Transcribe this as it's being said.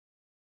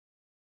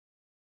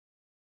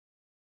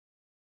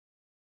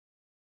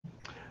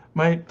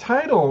My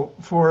title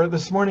for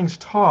this morning's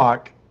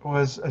talk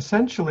was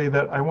essentially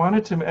that I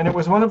wanted to, and it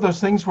was one of those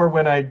things where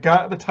when I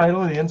got the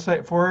title, the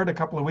insight for it a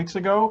couple of weeks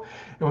ago,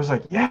 it was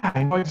like, yeah,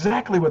 I know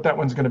exactly what that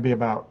one's going to be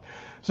about.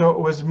 So it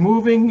was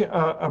moving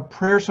a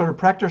prayer sort of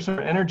practice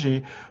or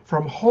energy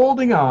from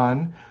holding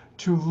on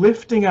to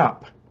lifting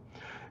up.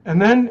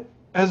 And then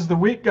as the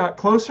week got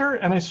closer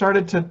and I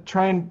started to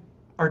try and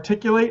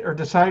articulate or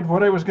decide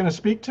what I was going to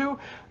speak to,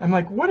 I'm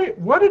like,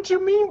 what did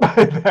you mean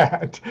by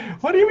that?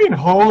 What do you mean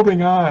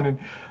holding on?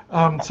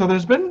 And so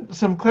there's been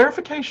some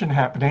clarification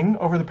happening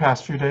over the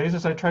past few days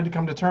as I tried to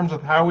come to terms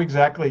with how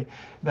exactly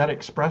that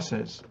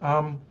expresses.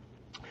 And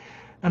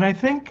I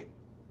think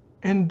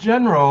in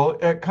general,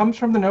 it comes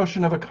from the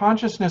notion of a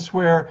consciousness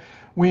where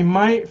we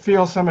might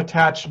feel some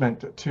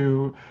attachment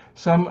to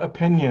some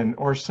opinion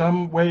or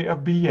some way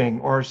of being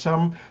or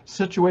some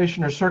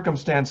situation or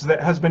circumstance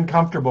that has been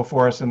comfortable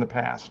for us in the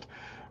past,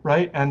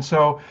 right? And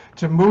so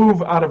to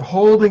move out of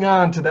holding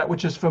on to that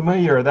which is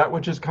familiar, that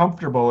which is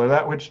comfortable, or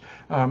that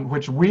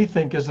which we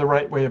think is the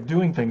right way of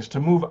doing things, to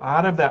move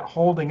out of that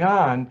holding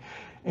on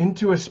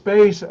into a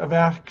space of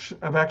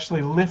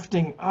actually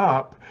lifting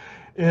up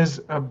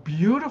is a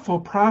beautiful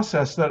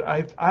process that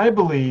I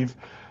believe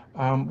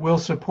will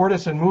support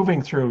us in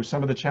moving through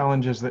some of the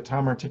challenges that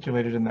Tom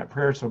articulated in that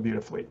prayer so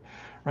beautifully,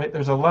 right?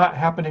 There's a lot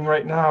happening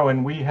right now,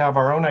 and we have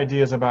our own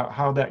ideas about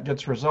how that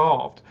gets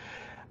resolved.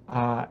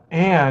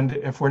 And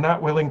if we're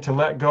not willing to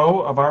let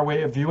go of our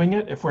way of viewing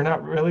it, if we're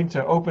not willing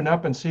to open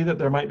up and see that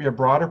there might be a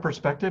broader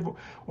perspective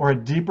or a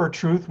deeper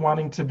truth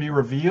wanting to be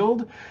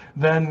revealed,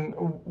 then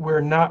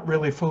we're not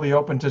really fully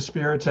open to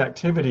Spirit's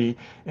activity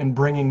in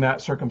bringing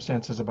that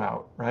circumstances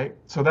about, right?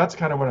 So that's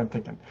kind of what I'm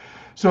thinking.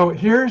 So I'm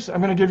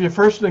going to give you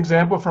first an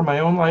example from my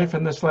own life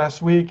in this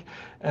last week,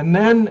 and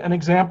then an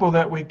example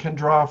that we can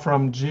draw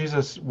from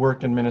Jesus'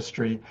 work and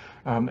ministry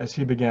as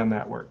he began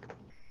that work.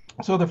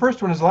 So the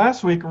first one is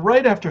last week,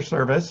 right after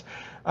service,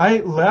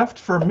 I left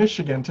for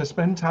Michigan to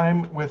spend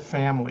time with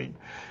family.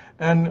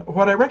 And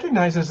what I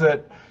recognize is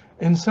that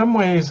in some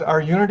ways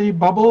our unity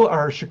bubble,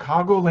 our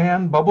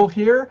Chicagoland bubble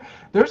here,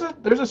 there's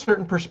a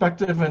certain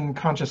perspective and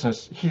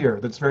consciousness here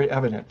that's very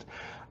evident.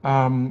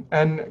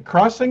 And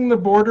crossing the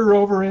border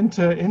over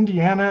into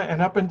Indiana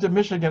and up into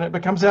Michigan, it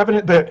becomes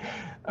evident that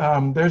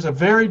there's a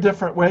very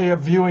different way of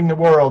viewing the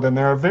world, and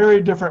there are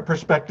very different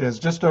perspectives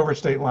just over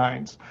state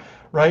lines,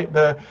 right?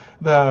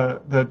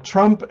 The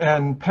Trump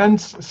and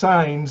Pence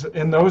signs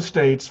in those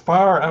states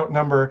far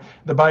outnumber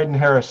the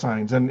Biden-Harris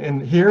signs,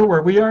 and here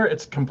where we are,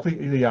 it's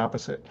completely the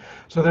opposite.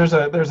 So there's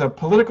a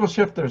political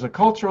shift, there's a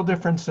cultural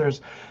difference,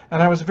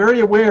 and I was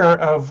very aware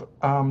of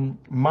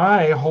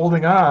my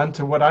holding on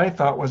to what I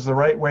thought was the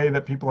right way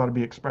that people ought to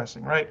be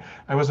expressing, right?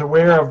 I was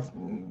aware of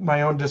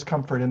my own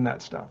discomfort in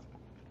that stuff.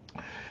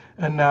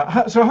 And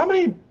so how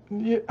many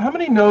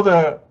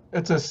know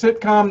it's a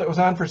sitcom that was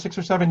on for 6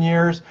 or 7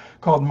 years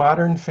called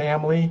Modern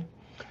Family,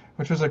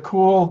 which was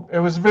it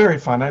was very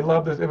fun. I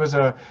loved it. It was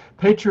a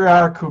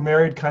patriarch who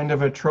married kind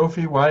of a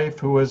trophy wife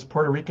who was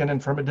Puerto Rican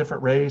and from a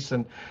different race,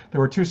 and there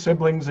were 2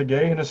 siblings, a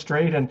gay and a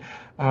straight, and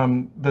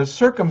the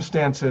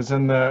circumstances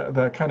and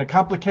the kind of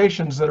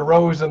complications that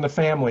arose in the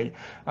family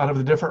out of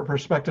the different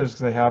perspectives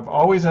they have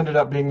always ended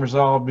up being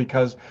resolved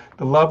because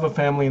the love of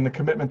family and the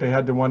commitment they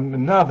had to one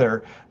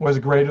another was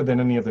greater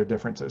than any of their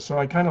differences. So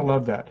I kind of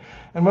love that.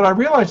 And what I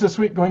realized this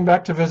week going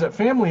back to visit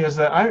family is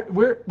that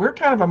we're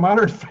kind of a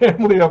modern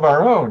family of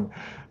our own.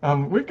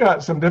 We've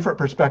got some different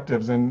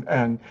perspectives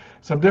and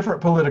some different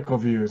political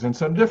views and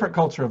some different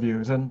cultural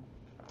views. And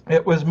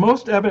it was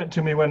most evident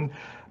to me when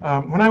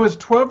I was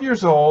 12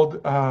 years old,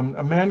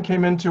 a man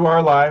came into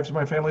our lives,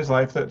 my family's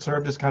life, that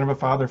served as kind of a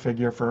father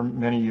figure for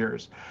many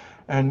years.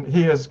 And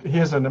he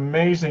is an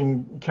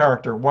amazing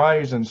character,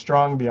 wise and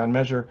strong beyond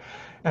measure.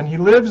 And he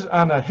lives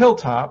on a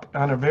hilltop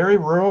on a very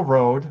rural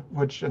road,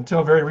 which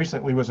until very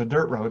recently was a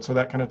dirt road, so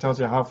that kind of tells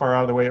you how far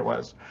out of the way it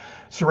was,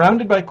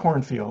 surrounded by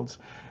cornfields.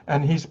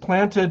 And he's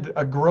planted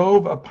a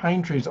grove of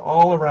pine trees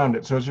all around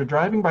it. So as you're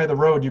driving by the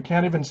road, you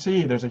can't even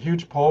see. There's a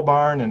huge pole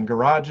barn and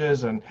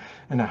garages and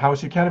a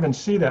house. You can't even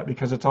see that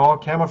because it's all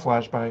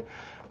camouflaged by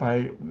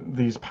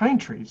these pine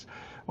trees.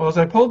 Well, as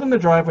I pulled in the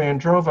driveway and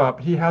drove up,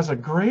 he has a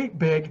great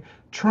big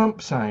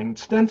Trump sign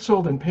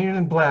stenciled and painted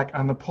in black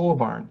on the pole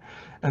barn.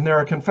 And there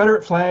are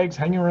Confederate flags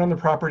hanging around the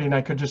property, and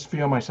I could just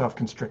feel myself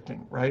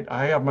constricting, right?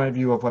 I have my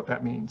view of what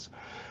that means.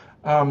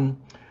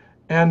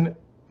 And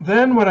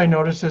then what I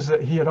noticed is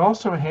that he had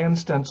also hand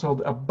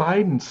stenciled a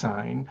Biden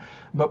sign,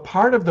 but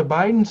part of the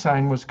Biden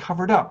sign was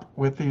covered up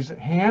with these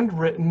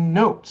handwritten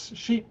notes,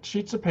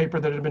 sheets of paper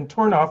that had been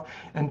torn off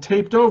and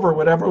taped over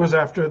whatever was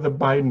after the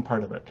Biden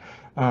part of it.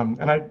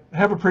 And I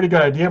have a pretty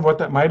good idea of what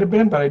that might have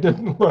been, but I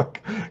didn't look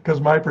because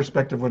my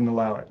perspective wouldn't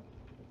allow it.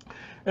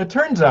 It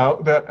turns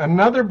out that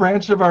another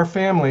branch of our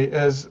family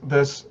is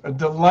this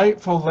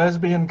delightful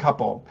lesbian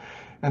couple.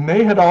 And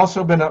they had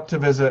also been up to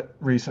visit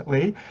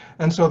recently.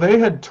 And so they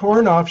had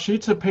torn off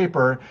sheets of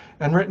paper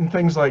and written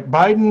things like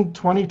Biden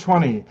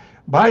 2020,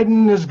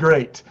 Biden is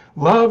great,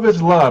 love is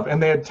love.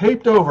 And they had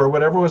taped over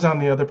whatever was on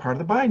the other part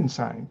of the Biden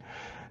sign.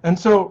 And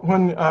so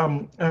when,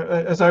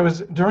 as I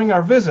was, during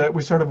our visit,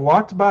 we sort of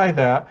walked by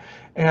that,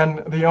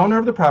 and the owner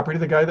of the property,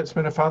 the guy that's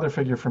been a father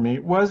figure for me,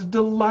 was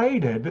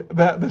delighted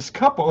that this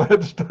couple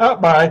had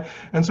stopped by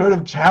and sort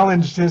of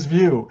challenged his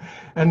view.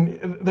 And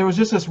there was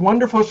just this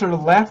wonderful sort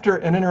of laughter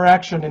and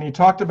interaction, and he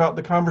talked about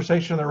the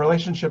conversation, the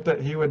relationship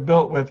that he had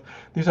built with,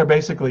 these are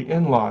basically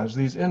in-laws,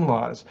 these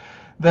in-laws,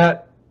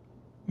 that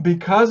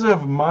because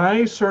of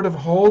my sort of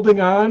holding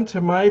on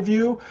to my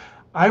view,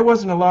 I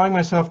wasn't allowing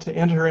myself to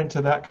enter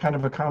into that kind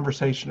of a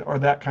conversation or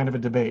that kind of a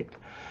debate.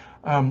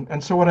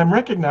 And so what I'm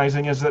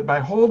recognizing is that by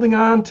holding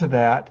on to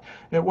that,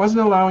 it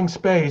wasn't allowing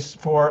space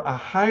for a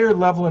higher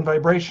level and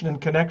vibration and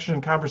connection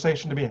and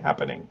conversation to be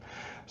happening.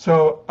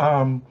 So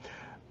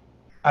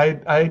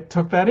I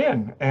took that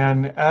in,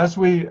 and as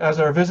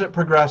our visit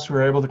progressed, we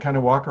were able to kind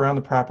of walk around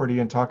the property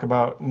and talk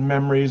about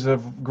memories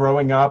of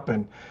growing up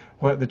and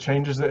what the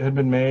changes that had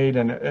been made,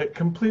 and it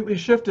completely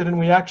shifted, and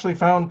we actually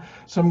found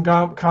some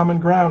common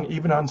ground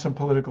even on some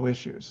political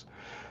issues.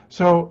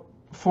 So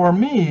for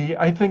me,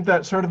 I think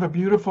that's sort of a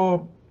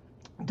beautiful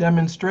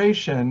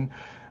demonstration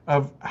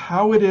of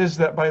how it is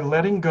that by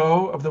letting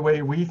go of the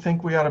way we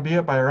think we ought to be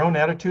it, by our own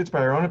attitudes,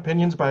 by our own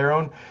opinions, by our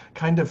own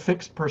kind of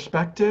fixed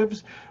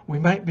perspectives, we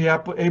might be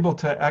able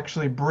to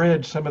actually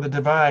bridge some of the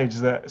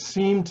divides that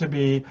seem to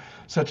be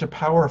such a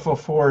powerful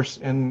force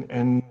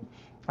in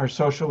our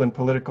social and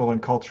political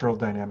and cultural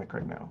dynamic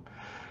right now.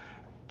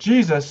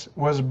 Jesus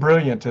was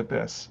brilliant at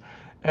this.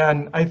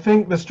 And I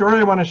think the story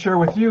I want to share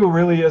with you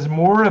really is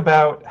more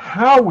about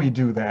how we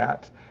do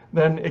that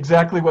than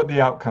exactly what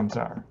the outcomes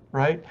are,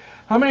 right?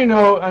 How many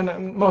know,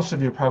 and most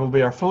of you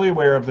probably are fully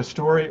aware of the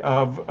story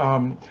of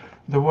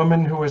the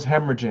woman who was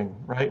hemorrhaging,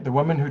 right? The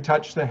woman who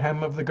touched the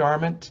hem of the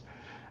garment,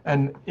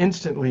 and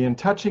instantly in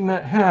touching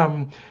that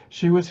hem,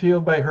 she was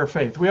healed by her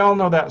faith. We all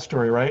know that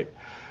story, right?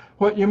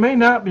 What you may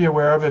not be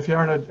aware of if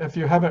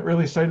you haven't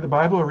really studied the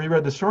Bible or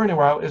reread the story in a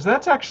while is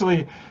that's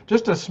actually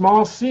just a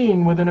small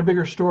scene within a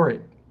bigger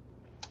story.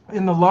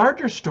 In the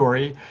larger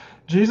story,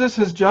 Jesus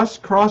has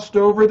just crossed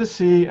over the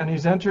sea and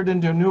he's entered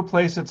into a new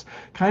place. It's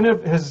kind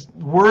of his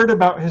word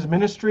about his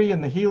ministry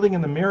and the healing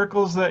and the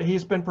miracles that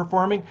he's been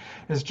performing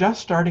is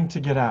just starting to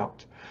get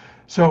out.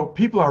 So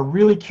people are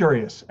really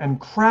curious, and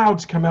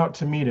crowds come out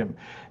to meet him,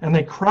 and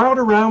they crowd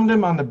around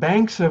him on the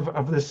banks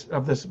of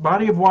this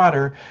body of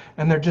water,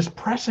 and they're just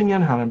pressing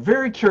in on him,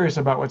 very curious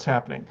about what's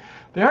happening.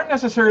 They aren't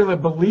necessarily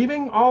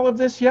believing all of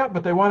this yet,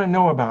 but they want to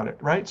know about it,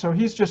 right? So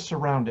he's just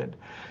surrounded.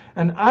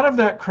 And out of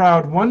that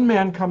crowd, one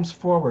man comes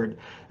forward,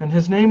 and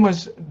his name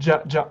was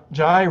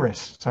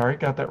Jairus. Sorry,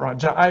 got that wrong.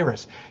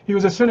 Jairus. He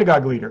was a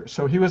synagogue leader.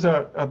 So he was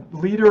a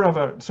leader of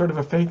a sort of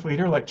a faith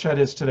leader, like Chet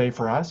is today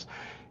for us.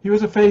 He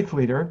was a faith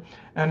leader,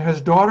 and his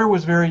daughter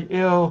was very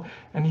ill,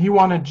 and he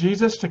wanted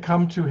Jesus to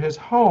come to his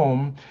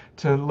home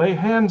to lay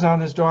hands on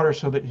his daughter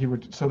so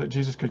that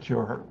Jesus could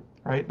cure her.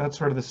 Right? That's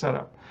sort of the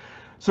setup.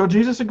 So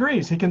Jesus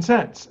agrees, he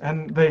consents,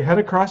 and they head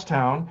across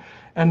town,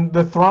 and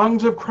the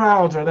throngs of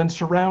crowds are then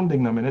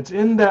surrounding them, and it's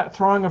in that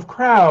throng of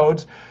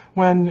crowds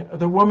when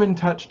the woman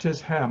touched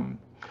his hem.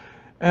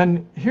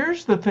 And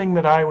here's the thing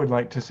that I would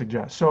like to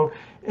suggest. So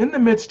in the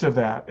midst of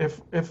that,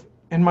 if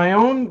in my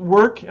own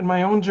work, in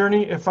my own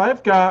journey, if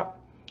I've got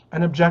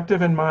an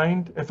objective in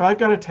mind, if I've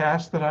got a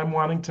task that I'm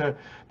wanting to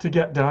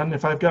get done,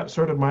 if I've got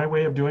sort of my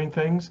way of doing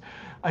things,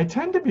 I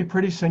tend to be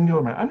pretty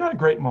singular. I'm not a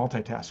great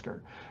multitasker,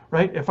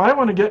 right? If I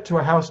want to get to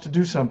a house to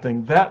do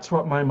something, that's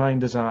what my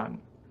mind is on.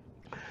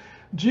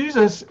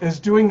 Jesus is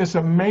doing this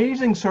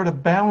amazing sort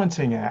of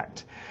balancing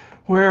act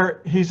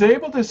where he's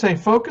able to say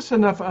focus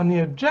enough on the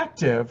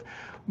objective,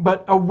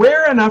 but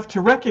aware enough to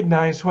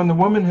recognize when the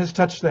woman has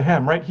touched the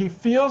hem, right? He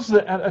feels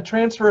a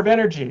transfer of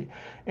energy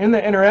in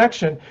the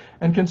interaction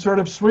and can sort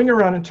of swing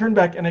around and turn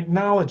back and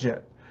acknowledge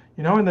it.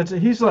 You know, and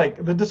he's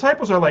like, the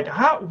disciples are like,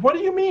 what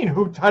do you mean,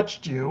 who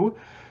touched you?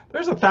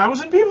 There's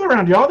 1,000 people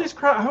around you, all these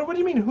crowds, what do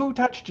you mean, who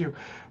touched you?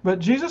 But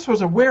Jesus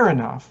was aware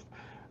enough,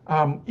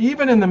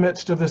 even in the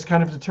midst of this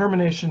kind of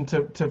determination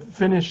to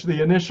finish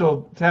the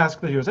initial task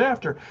that he was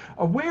after,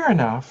 aware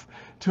enough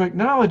to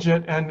acknowledge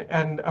it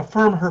and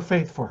affirm her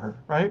faith for her,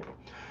 right?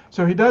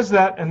 So he does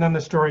that, and then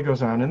the story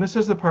goes on. And this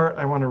is the part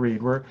I want to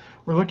read. We're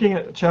looking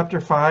at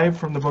chapter 5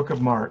 from the book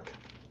of Mark.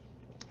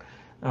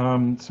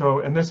 And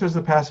this is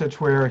the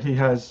passage where he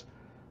has,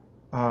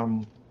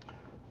 the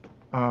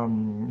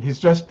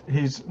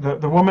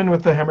woman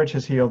with the hemorrhage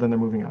is healed, and they're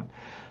moving on.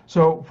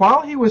 So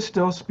while he was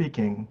still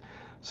speaking,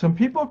 some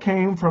people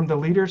came from the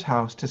leader's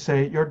house to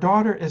say, "Your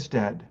daughter is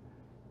dead.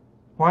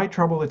 Why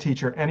trouble the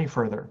teacher any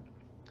further?"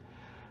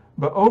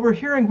 But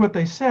overhearing what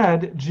they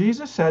said,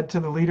 Jesus said to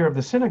the leader of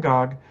the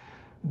synagogue,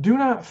 "Do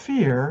not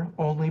fear,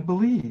 only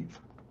believe."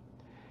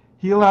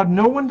 He allowed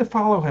no one to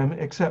follow him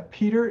except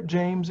Peter,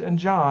 James, and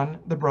John,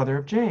 the brother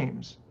of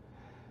James.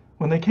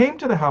 When they came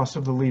to the house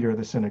of the leader of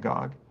the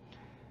synagogue,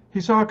 he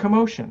saw a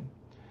commotion,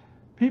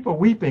 people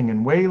weeping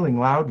and wailing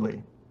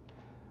loudly.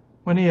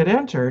 When he had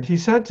entered, he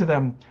said to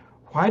them,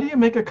 "Why do you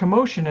make a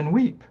commotion and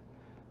weep?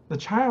 The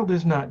child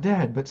is not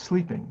dead, but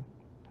sleeping."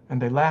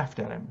 And they laughed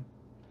at him.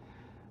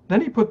 Then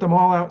he put them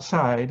all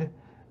outside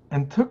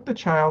and took the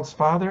child's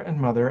father and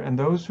mother and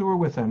those who were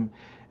with him,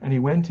 and he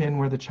went in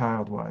where the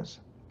child was.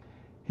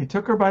 He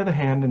took her by the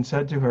hand and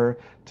said to her,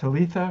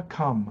 Talitha,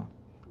 come,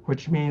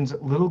 which means,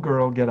 little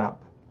girl, get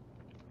up.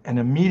 And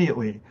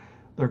immediately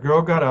the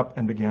girl got up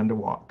and began to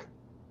walk.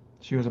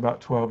 She was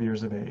about 12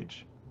 years of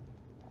age.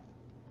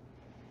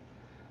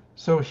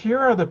 So here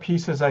are the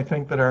pieces I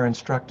think that are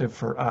instructive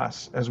for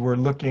us as we're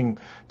looking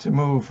to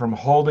move from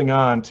holding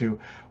on to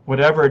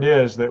whatever it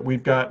is that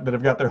we've got that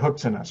have got their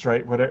hooks in us,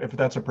 right? Whatever, if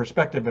that's a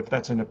perspective, if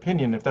that's an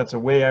opinion, if that's a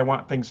way I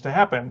want things to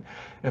happen,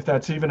 if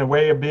that's even a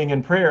way of being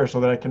in prayer so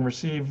that I can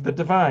receive the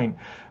divine,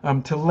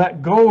 to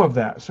let go of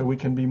that so we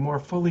can be more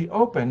fully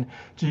open.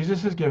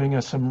 Jesus is giving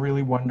us some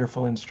really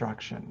wonderful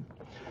instruction.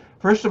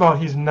 First of all,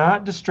 he's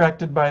not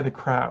distracted by the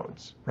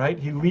crowds, right?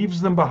 He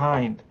leaves them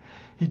behind.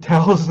 He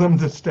tells them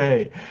to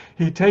stay.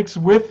 He takes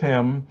with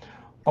him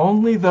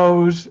only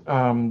those,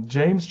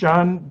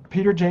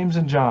 Peter, James,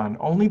 and John,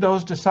 only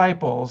those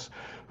disciples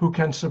who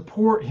can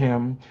support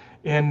him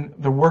in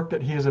the work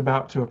that he is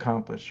about to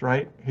accomplish,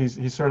 right?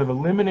 He's sort of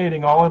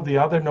eliminating all of the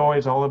other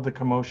noise, all of the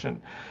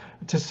commotion.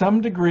 To some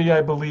degree,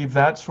 I believe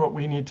that's what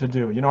we need to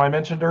do. You know, I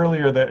mentioned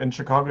earlier that in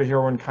Chicago here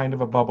we're in kind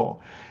of a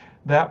bubble.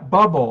 That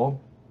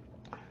bubble,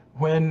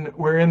 when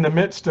we're in the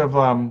midst of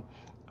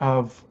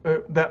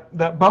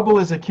that bubble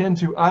is akin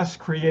to us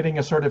creating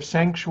a sort of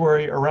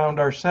sanctuary around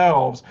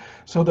ourselves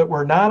so that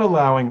we're not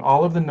allowing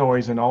all of the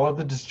noise and all of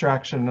the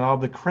distraction and all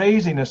of the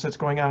craziness that's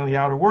going on in the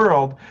outer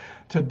world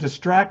to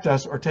distract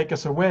us or take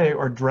us away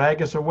or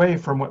drag us away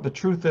from what the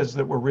truth is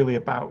that we're really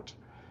about,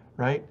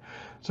 right?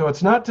 So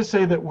it's not to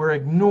say that we're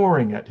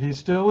ignoring it. He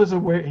still is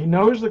aware. He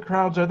knows the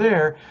crowds are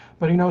there,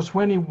 but he knows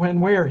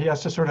where he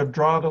has to sort of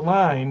draw the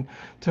line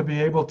to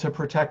be able to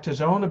protect his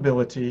own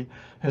ability,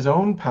 his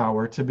own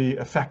power to be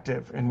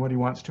effective in what he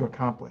wants to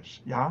accomplish.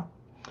 Yeah.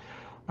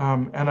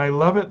 And I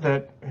love it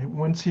that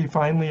once he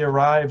finally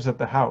arrives at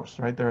the house,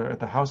 right there at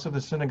the house of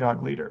the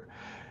synagogue leader,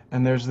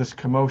 and there's this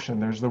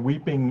commotion, there's the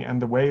weeping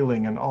and the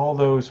wailing and all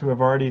those who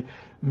have already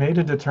made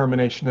a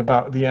determination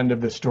about the end of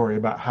this story,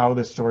 about how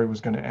this story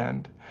was going to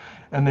end.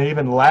 And they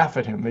even laugh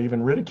at him. They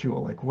even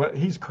ridicule, like, what?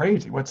 He's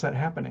crazy. What's that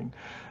happening?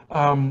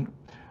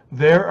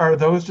 There are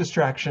those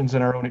distractions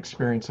in our own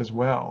experience as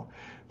well.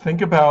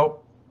 Think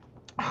about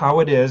how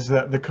it is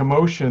that the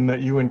commotion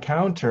that you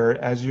encounter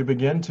as you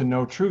begin to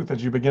know truth,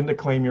 as you begin to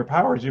claim your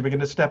power, as you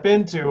begin to step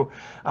into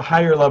a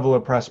higher level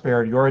of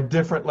prosperity or a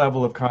different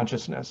level of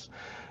consciousness.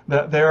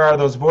 That there are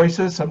those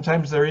voices.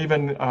 Sometimes they're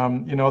even,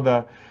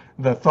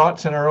 the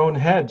thoughts in our own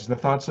heads, the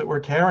thoughts that we're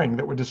carrying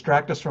that would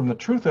distract us from the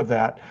truth of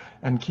that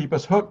and keep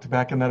us hooked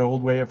back in that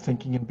old way of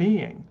thinking and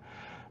being.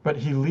 But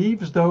he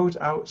leaves those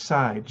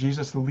outside.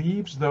 Jesus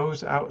leaves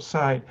those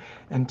outside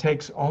and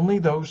takes only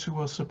those who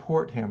will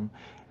support him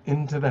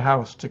into the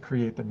house to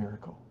create the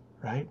miracle,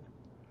 right?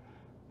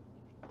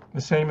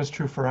 The same is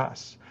true for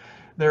us.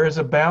 There is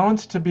a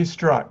balance to be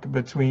struck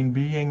between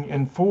being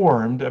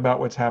informed about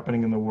what's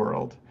happening in the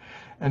world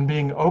and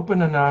being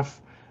open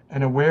enough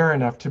and aware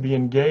enough to be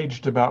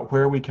engaged about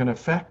where we can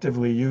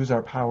effectively use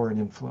our power and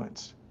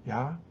influence.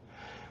 Yeah?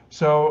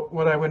 So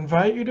what I would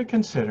invite you to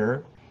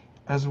consider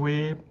as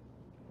we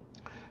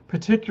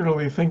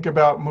particularly think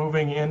about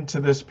moving into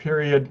this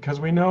period, because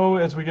we know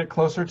as we get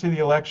closer to the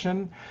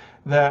election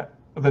that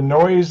the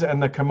noise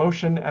and the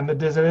commotion and the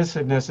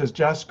divisiveness is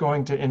just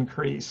going to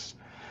increase.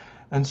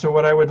 And so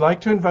what I would like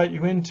to invite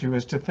you into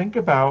is to think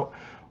about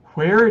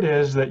where it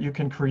is that you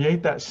can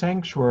create that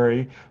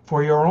sanctuary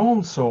for your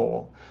own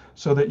soul,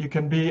 so that you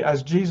can be,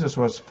 as Jesus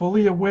was,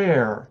 fully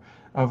aware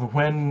of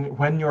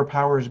when your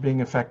power is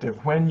being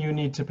effective, when you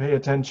need to pay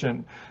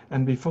attention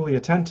and be fully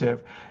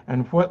attentive,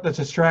 and what the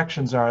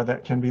distractions are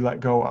that can be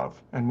let go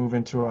of and move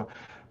into a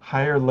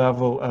higher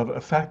level of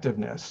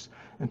effectiveness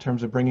in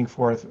terms of bringing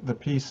forth the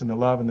peace and the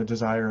love and the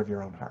desire of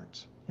your own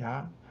hearts.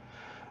 Yeah?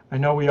 I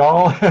know we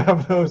all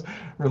have those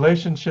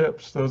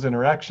relationships, those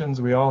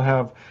interactions. We all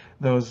have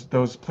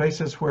those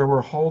places where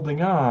we're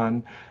holding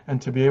on, and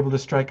to be able to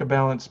strike a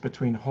balance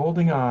between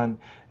holding on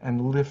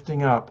and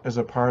lifting up as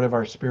a part of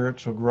our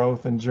spiritual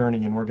growth and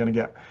journey. And we're going to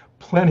get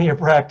plenty of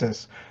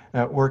practice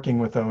at working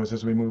with those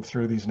as we move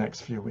through these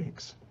next few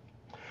weeks.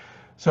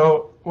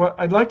 So what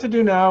I'd like to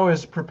do now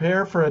is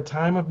prepare for a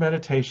time of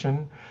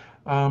meditation.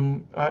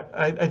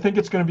 I think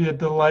it's going to be a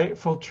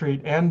delightful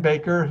treat. Ann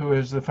Baker, who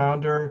is the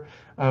founder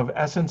of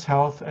Essence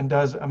Health and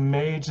does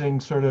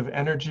amazing sort of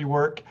energy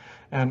work,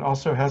 and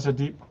also has a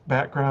deep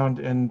background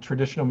in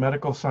traditional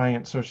medical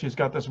science. So she's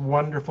got this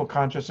wonderful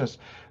consciousness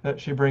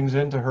that she brings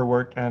into her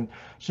work, and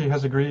she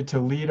has agreed to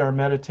lead our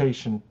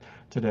meditation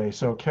today.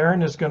 So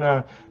Karen is going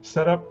to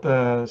set up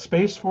the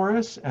space for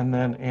us, and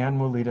then Ann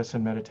will lead us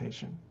in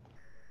meditation.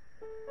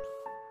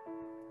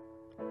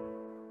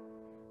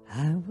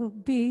 I will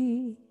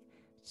be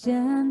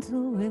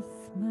gentle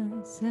with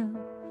myself.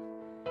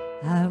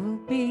 I will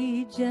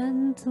be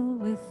gentle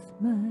with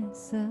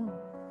myself.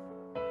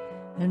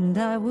 And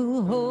I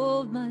will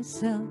hold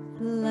myself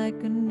like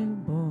a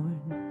newborn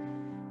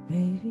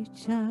baby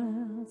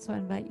child. So I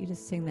invite you to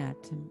sing that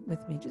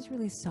with me, just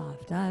really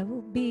soft. I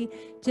will be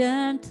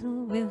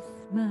gentle with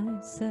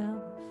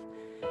myself.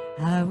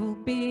 I will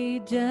be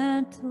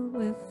gentle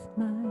with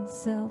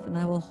myself, and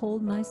I will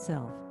hold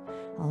myself.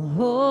 I'll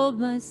hold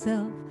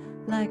myself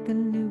like a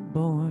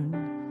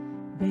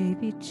newborn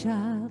baby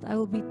child. I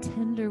will be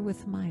tender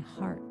with my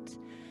heart.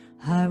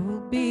 I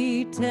will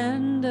be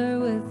tender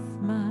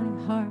with my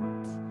heart.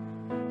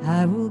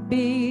 I will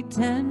be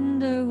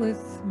tender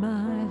with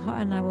my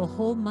heart, and I will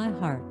hold my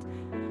heart.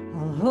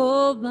 I'll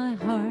hold my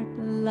heart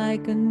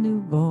like a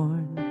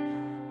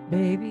newborn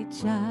baby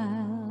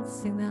child.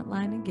 Sing that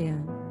line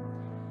again.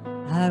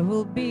 I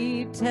will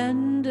be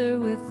tender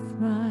with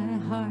my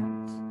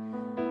heart.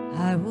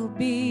 I will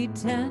be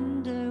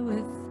tender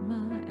with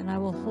my, and I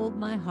will hold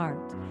my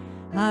heart.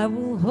 I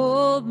will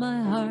hold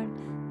my heart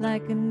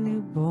like a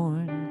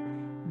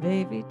newborn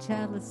baby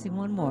child. Let's sing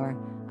one more.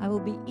 I will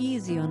be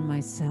easy on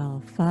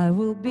myself. I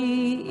will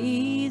be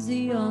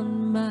easy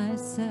on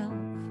myself.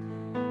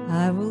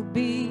 I will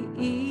be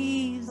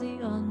easy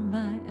on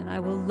my, and I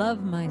will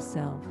love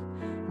myself.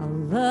 I'll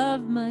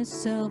love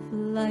myself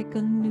like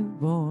a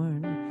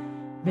newborn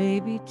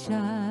baby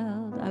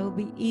child. I will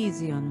be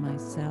easy on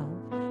myself.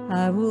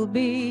 I will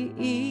be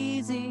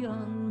easy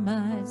on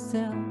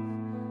myself.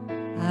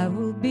 I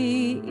will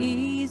be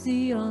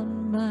easy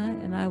on my,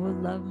 and I will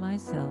love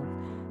myself.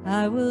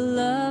 I will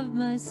love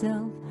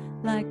myself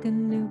like a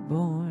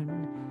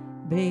newborn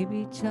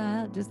baby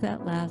child. Just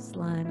that last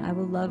line. I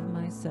will love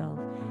myself,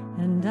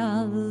 and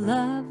I'll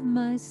love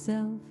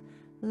myself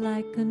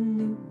like a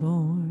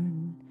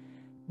newborn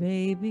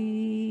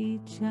baby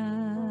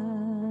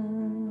child.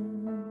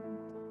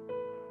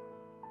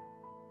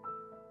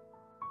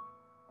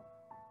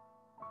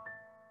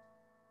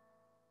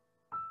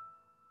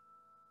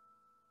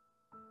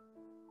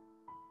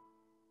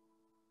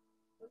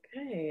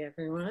 Okay,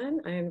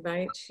 everyone, I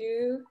invite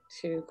you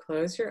to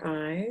close your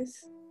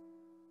eyes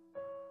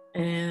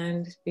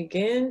and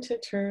begin to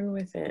turn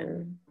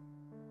within,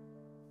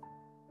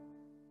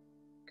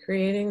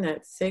 creating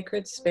that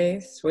sacred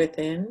space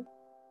within.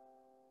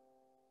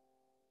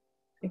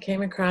 I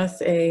came across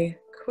a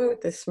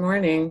quote this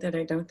morning that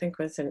I don't think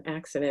was an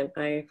accident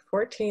by a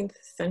 14th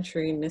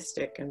century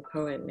mystic and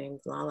poet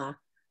named Lala.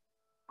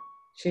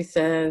 She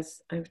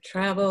says, "I've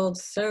traveled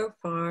so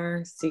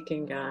far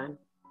seeking God.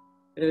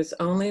 It was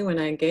only when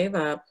I gave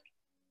up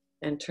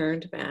and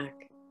turned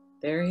back,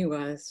 there he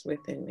was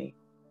within me."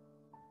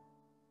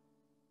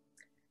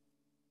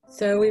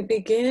 So we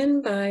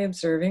begin by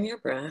observing your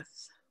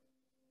breath.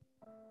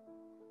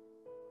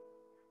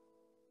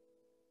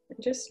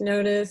 And just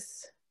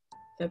notice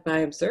that by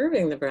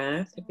observing the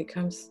breath, it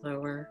becomes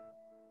slower,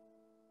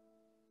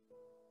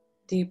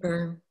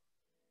 deeper.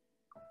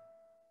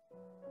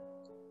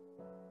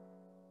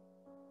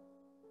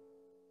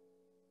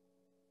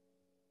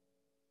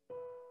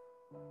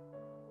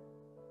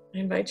 I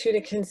invite you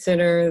to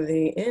consider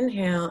the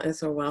inhale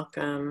as a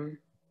welcome,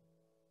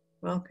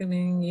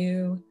 welcoming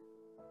you,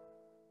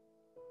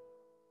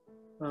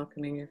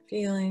 welcoming your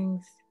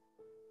feelings,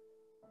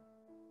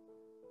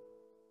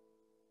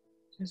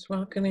 just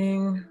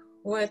welcoming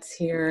what's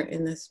here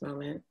in this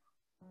moment.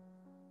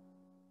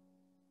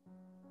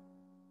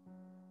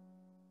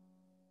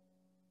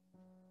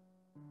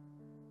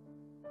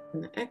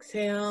 And the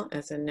exhale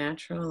as a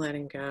natural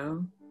letting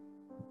go.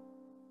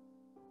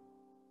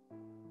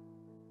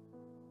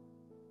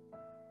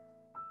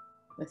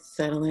 A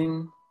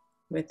settling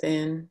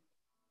within.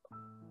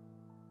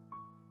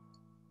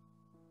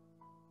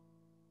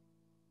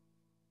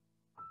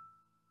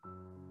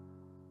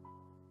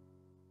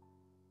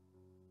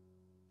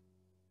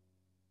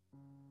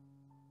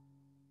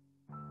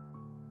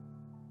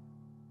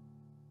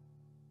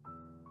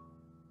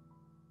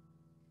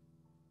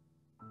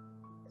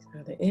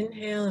 So the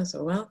inhale is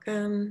a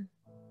welcome,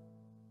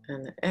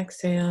 and the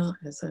exhale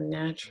is a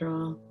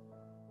natural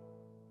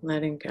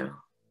letting go.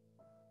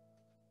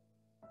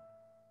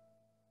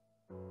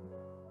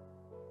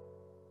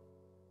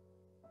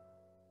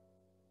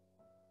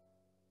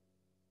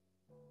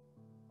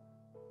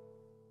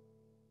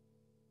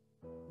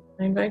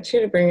 I invite you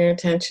to bring your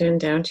attention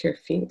down to your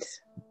feet.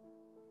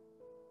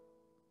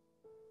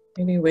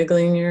 Maybe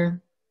wiggling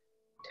your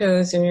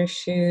toes in your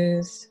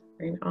shoes.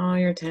 Bring all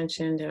your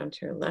attention down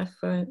to your left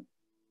foot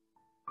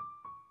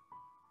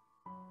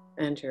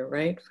and your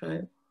right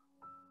foot.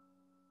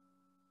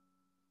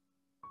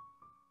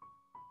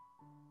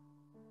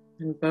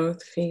 And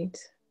both feet.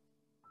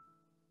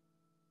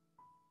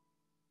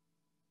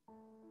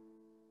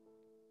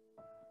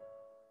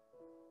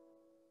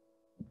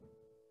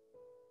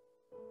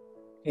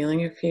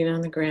 Feeling your feet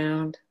on the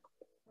ground.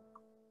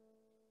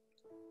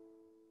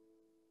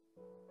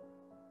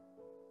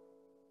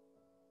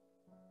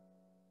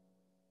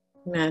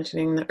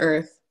 Imagining the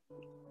earth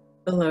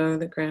below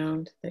the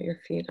ground that your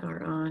feet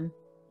are on.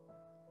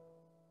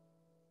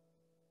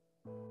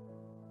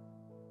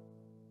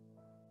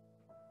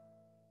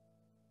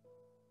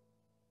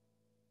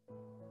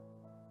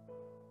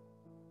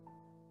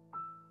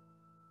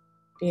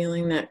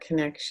 Feeling that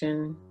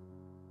connection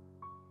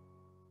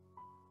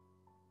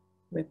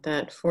with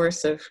that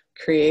force of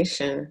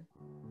creation.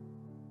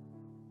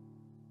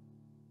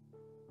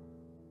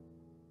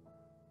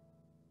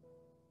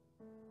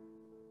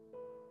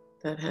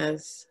 that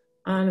has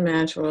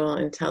unimaginable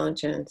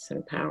intelligence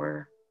and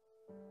power,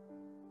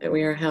 that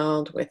we are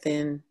held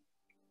within.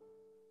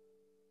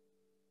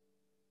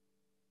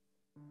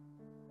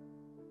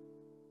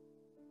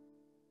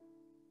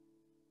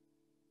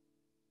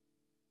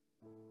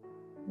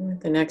 With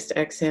the next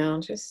exhale,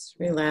 just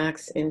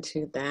relax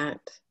into that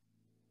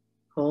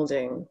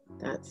holding,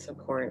 that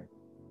support.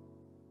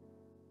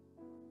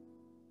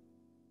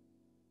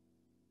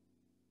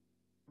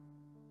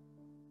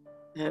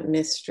 That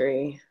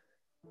mystery.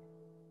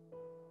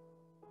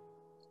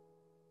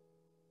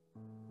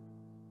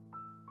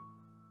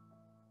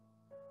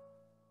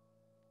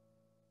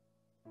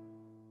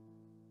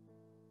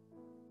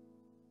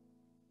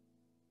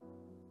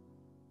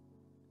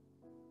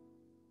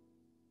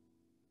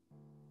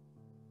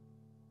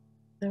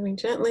 Then we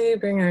gently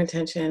bring our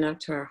attention up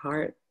to our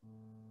heart.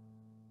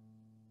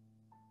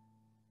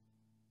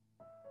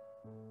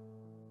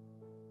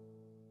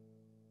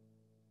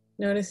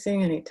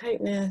 Noticing any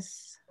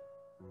tightness.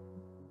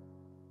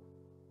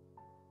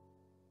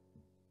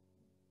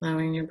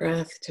 Allowing your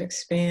breath to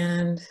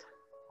expand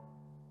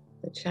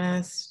the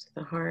chest,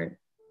 the heart.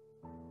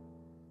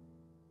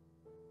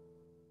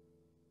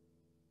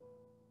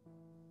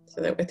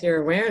 So that with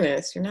your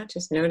awareness, you're not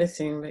just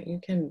noticing, but you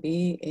can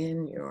be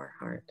in your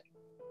heart.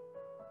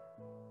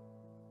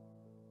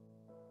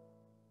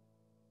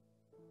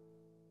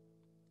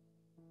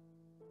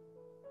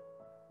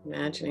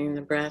 Imagining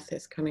the breath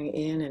is coming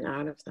in and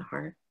out of the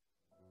heart.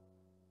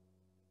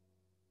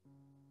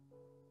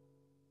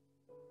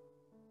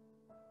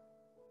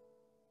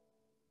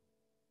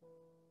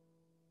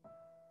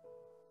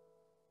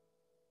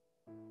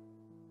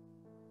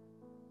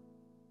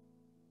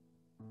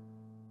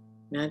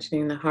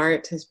 Imagining the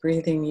heart is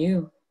breathing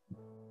you.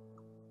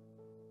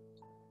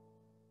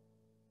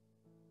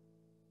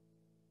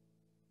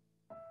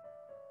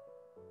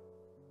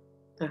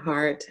 The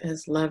heart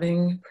as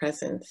loving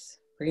presence,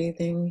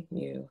 breathing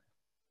you.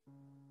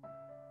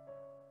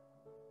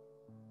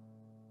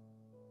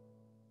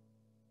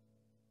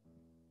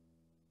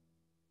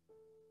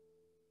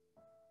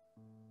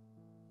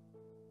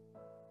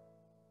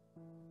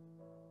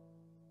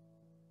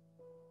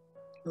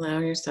 Allow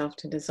yourself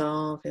to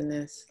dissolve in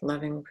this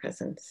loving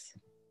presence.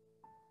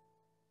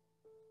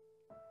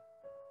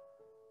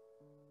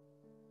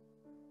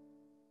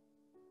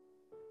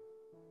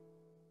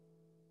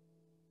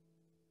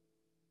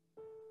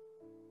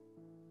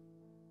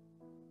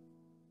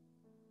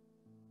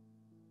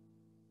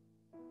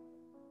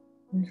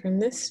 And from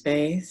this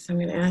space, I'm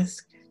going to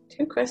ask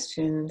 2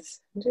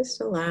 questions.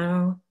 Just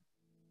allow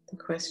the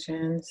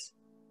questions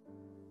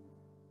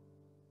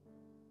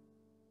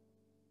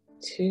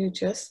to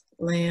just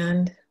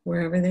land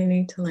wherever they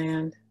need to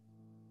land.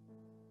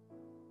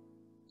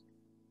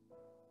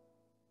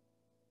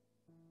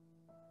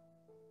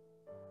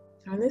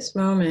 So in this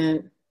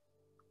moment,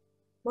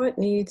 what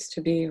needs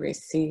to be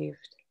received?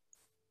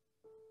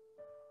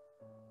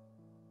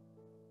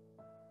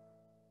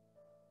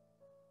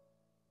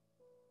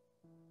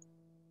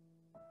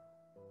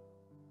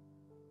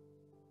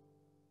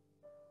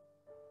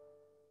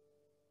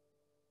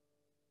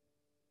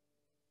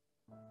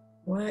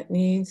 What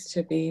needs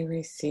to be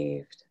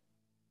received?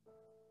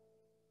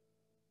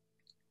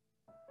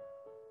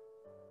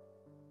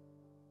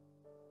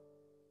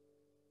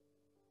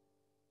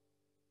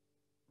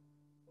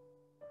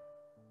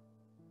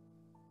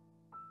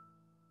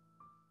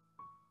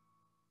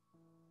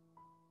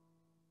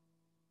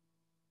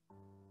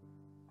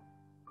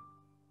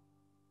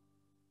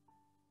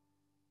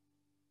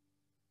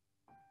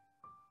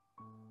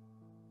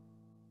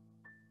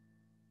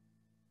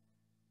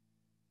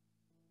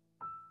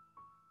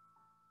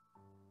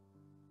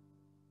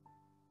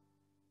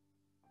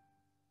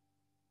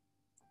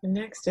 The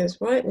next is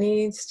what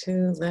needs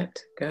to let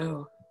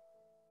go?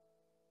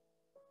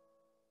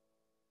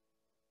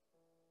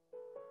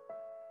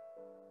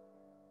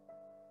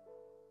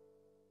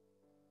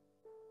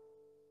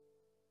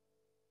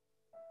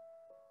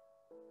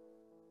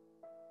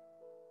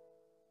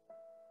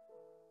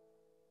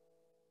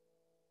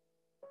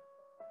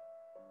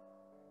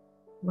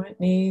 What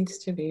needs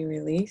to be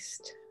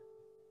released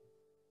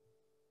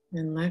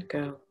and let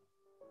go?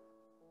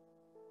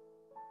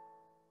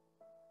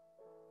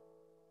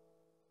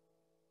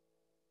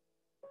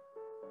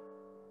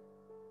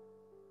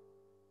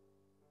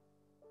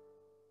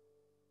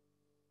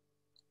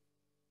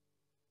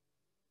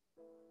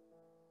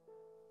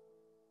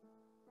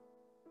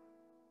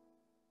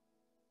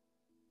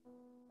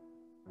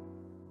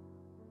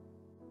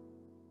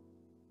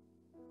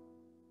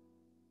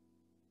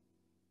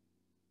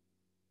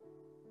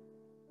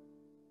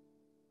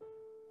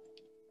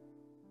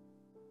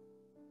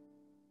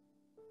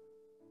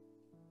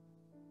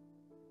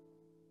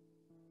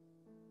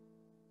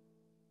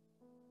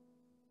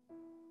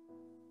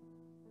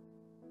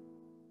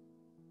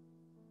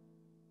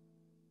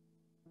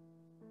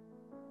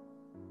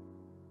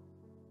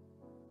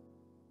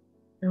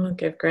 And we'll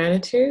give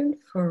gratitude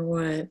for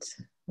what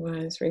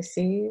was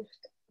received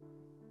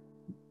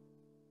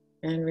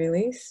and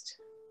released.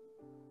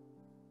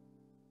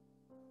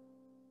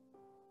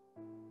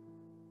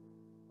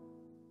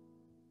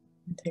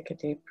 Take a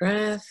deep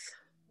breath,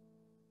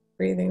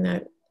 breathing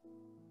that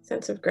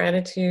sense of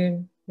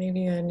gratitude,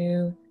 maybe a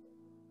new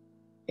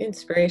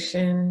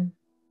inspiration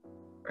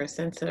or a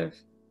sense of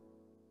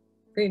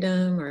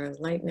freedom or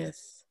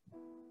lightness.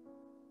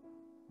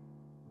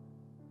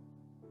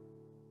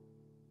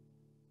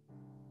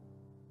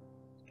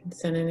 And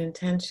set an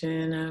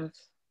intention of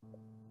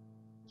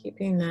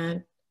keeping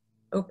that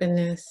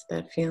openness,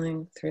 that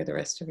feeling through the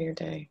rest of your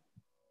day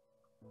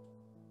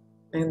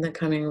and the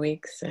coming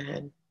weeks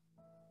ahead.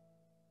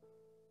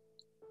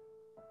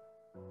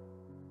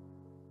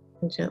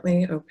 And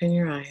gently open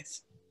your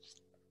eyes.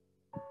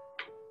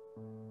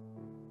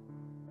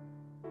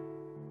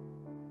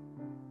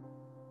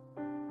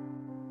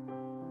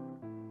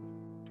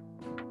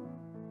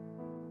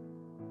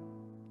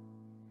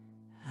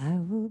 I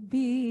will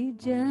be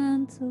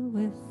gentle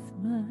with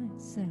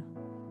myself.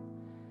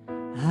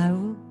 I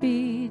will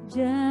be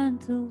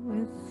gentle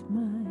with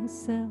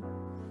myself.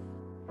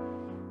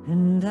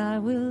 And I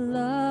will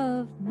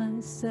love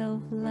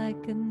myself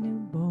like a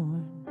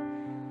newborn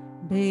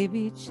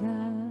baby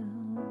child.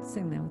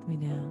 Sing that with me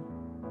now.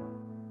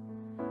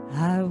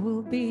 I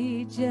will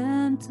be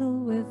gentle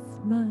with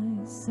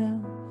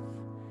myself.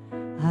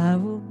 I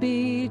will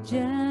be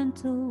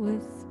gentle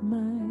with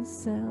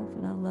myself.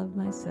 And I love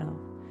myself.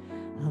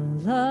 I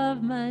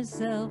love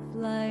myself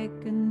like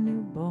a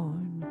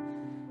newborn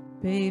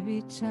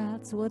baby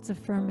child. So let's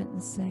affirm it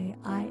and say,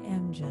 I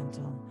am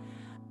gentle.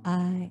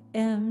 I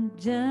am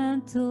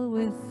gentle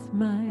with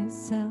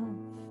myself.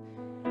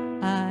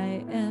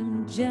 I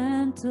am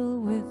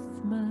gentle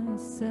with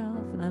myself.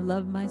 And I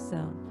love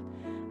myself.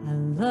 I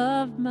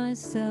love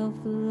myself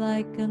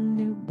like a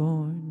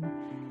newborn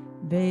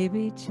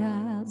baby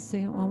child.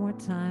 Say it one more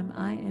time.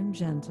 I am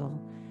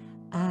gentle.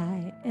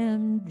 I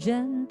am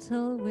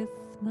gentle with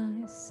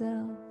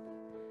myself.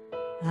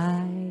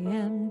 I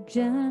am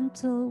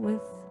gentle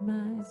with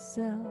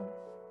myself.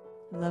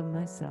 Love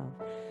myself.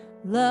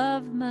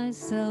 Love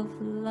myself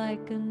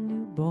like a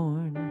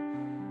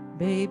newborn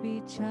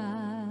baby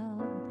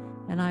child.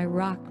 And I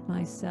rock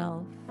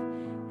myself.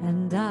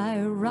 And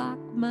I rock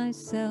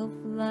myself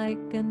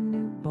like a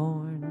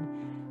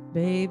newborn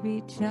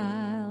baby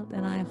child.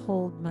 And I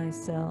hold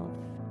myself.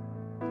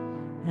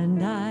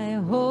 And I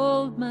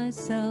hold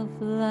myself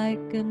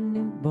like a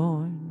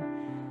newborn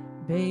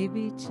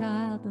baby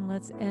child. And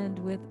let's end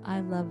with I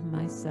love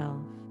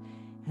myself.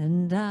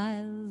 And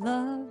I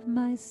love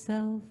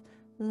myself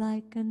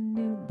like a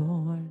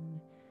newborn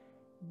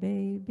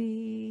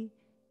baby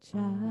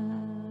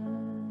child.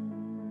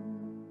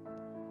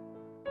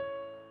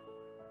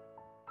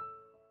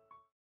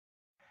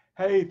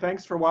 Hey,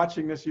 thanks for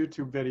watching this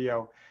YouTube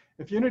video.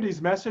 If Unity's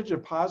message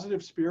of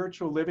positive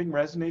spiritual living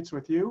resonates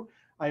with you,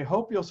 I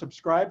hope you'll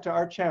subscribe to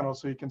our channel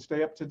so you can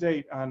stay up to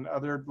date on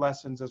other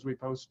lessons as we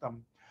post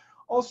them.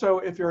 Also,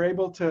 if you're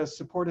able to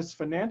support us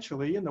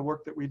financially in the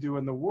work that we do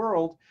in the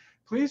world,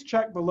 please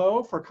check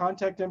below for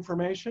contact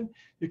information.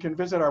 You can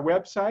visit our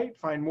website,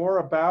 find more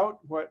about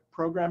what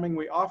programming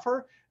we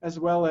offer, as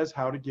well as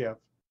how to give.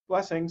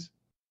 Blessings.